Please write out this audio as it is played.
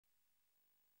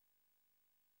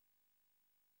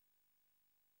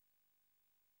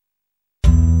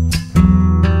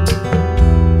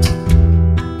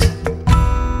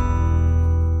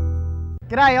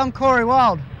G'day, I'm Corey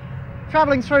Wild.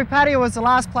 Travelling through Pattaya was the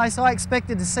last place I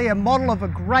expected to see a model of a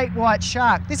great white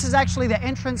shark. This is actually the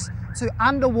entrance to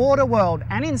Underwater World,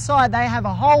 and inside they have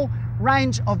a whole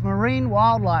range of marine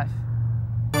wildlife.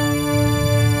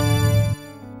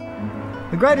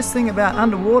 The greatest thing about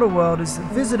Underwater World is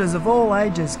that visitors of all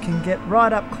ages can get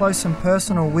right up close and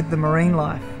personal with the marine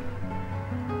life.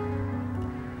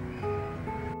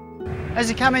 As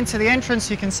you come into the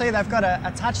entrance, you can see they've got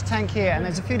a touch tank here, and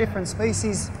there's a few different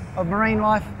species of marine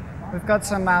life. We've got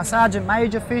some sergeant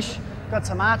major fish, got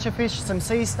some archer fish, some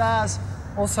sea stars,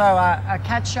 also a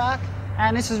cat shark,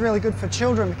 and this is really good for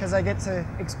children because they get to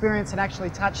experience and actually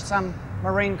touch some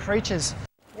marine creatures.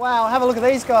 Wow, have a look at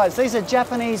these guys. These are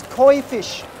Japanese koi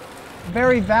fish,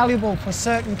 very valuable for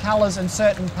certain colours and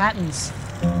certain patterns.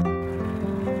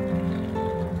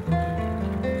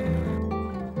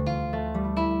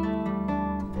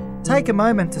 Take a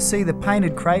moment to see the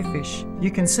painted crayfish.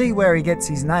 You can see where he gets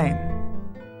his name.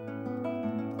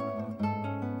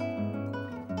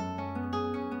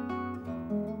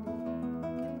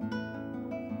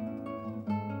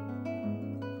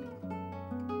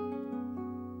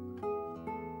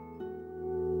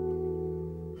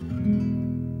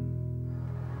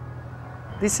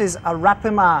 This is a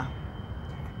rapima.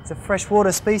 It's a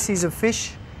freshwater species of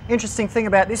fish. Interesting thing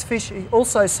about this fish, it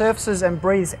also surfaces and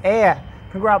breathes air.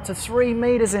 Can grow up to 3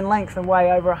 meters in length and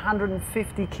weigh over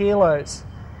 150 kilos.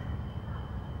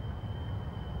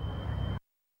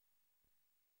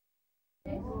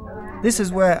 This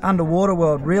is where Underwater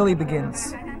World really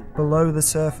begins, below the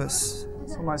surface.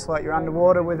 It's almost like you're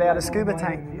underwater without a scuba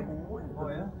tank.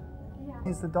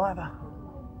 Here's the diver.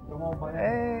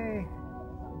 Hey!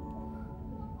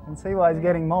 You can see why he's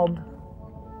getting mobbed.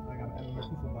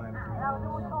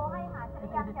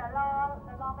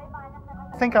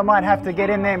 I think I might have to get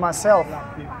in there myself.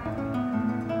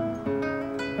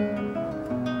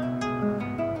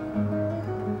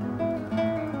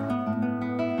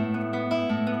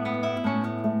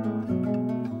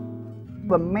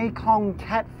 The Mekong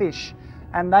catfish,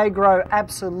 and they grow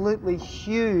absolutely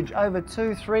huge, over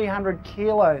 200-300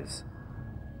 kilos.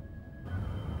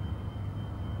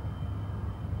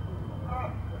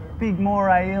 Big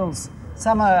moray eels.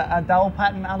 Some are dull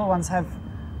pattern, other ones have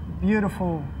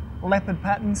beautiful leopard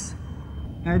patterns.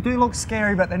 They do look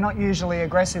scary, but they're not usually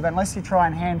aggressive unless you try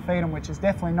and hand feed them, which is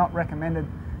definitely not recommended.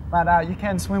 But you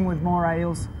can swim with moray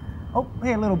eels. Oh,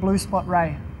 here, little blue spot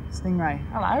ray, stingray.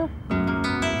 Hello.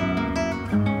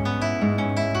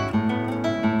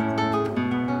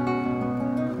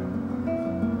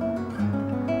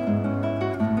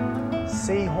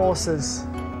 Seahorses.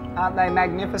 Aren't they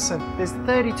magnificent? There's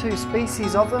 32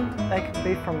 species of them. They can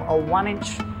be from a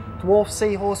 1-inch dwarf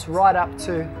seahorse right up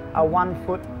to a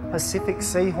 1-foot Pacific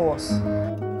seahorse.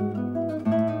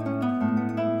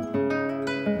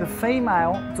 The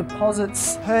female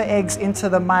deposits her eggs into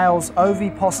the male's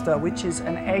ovipositor, which is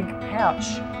an egg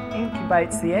pouch,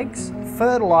 incubates the eggs,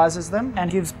 fertilizes them, and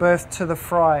gives birth to the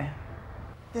fry.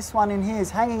 This one in here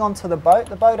is hanging onto the boat.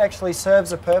 The boat actually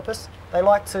serves a purpose. They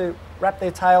like to wrap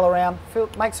their tail around,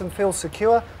 makes them feel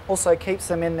secure, also keeps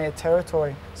them in their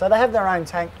territory. So they have their own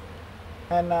tank,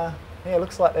 and yeah, it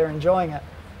looks like they're enjoying it.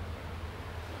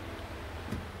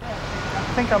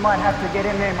 I think I might have to get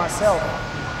in there myself.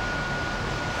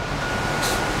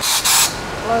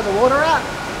 Blow the water out.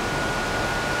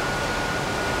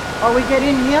 Oh, we get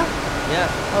in here? Yeah.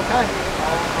 Okay.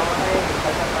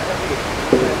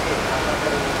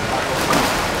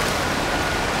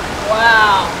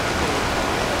 Wow.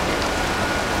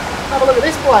 Have a look at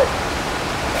this bloke.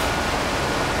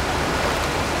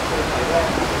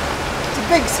 It's a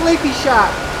big sleepy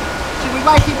shark. Should we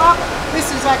wake him up?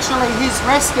 This is actually his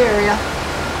rest area,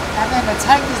 and then the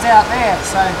tank is out there,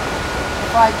 so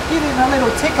if I give him a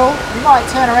little tickle, he might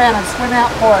turn around and swim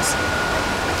out for us.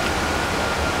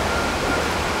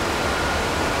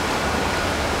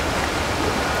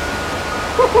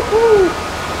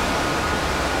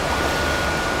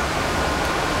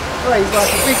 Oh, he's like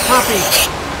a big puppy.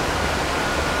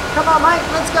 Come on, mate,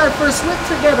 let's go for a swim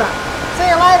together. See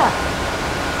you later.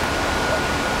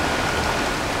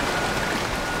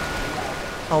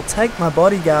 I'll take my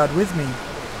bodyguard with me.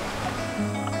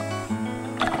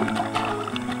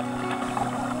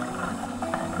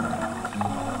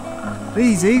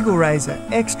 These eagle rays are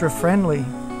extra friendly.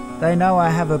 They know I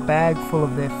have a bag full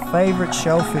of their favourite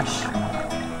shellfish.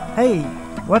 Hey,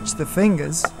 watch the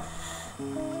fingers.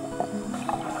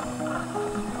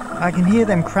 I can hear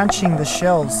them crunching the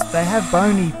shells. They have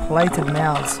bony, plated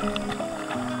mouths.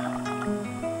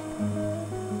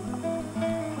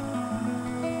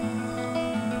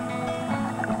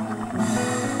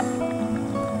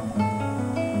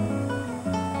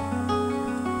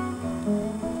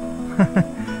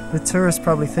 The tourists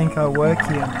probably think I work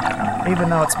here, even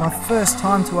though it's my first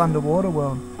time to Underwater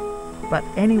World. But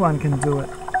anyone can do it.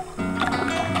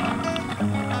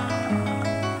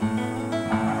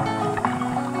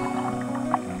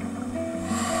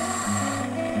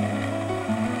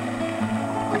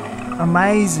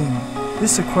 Amazing!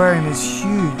 This aquarium is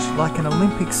huge, like an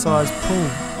Olympic-sized pool,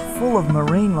 full of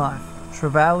marine life.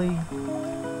 Trevally,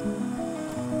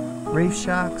 reef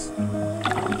sharks.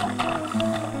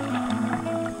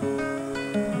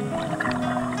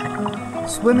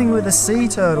 Swimming with a sea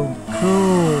turtle.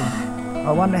 Cool.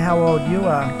 I wonder how old you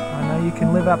are. I know you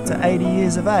can live up to 80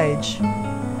 years of age.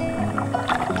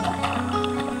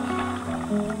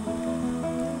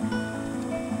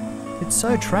 It's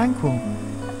so tranquil.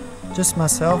 Just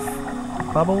myself,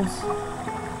 Bubbles,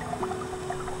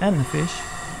 and the fish.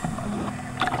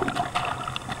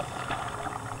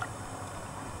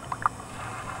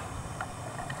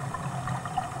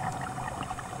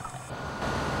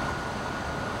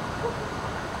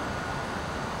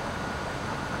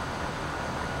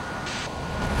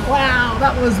 Wow,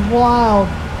 that was wild.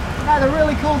 Now the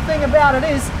really cool thing about it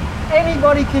is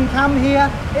anybody can come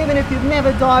here, even if you've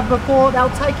never dived before. They'll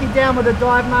take you down with a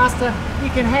dive master. You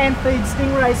can hand feed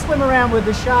stingrays, swim around with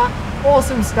the shark.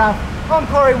 Awesome stuff. I'm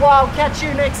Corey Wild. Catch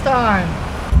you next time.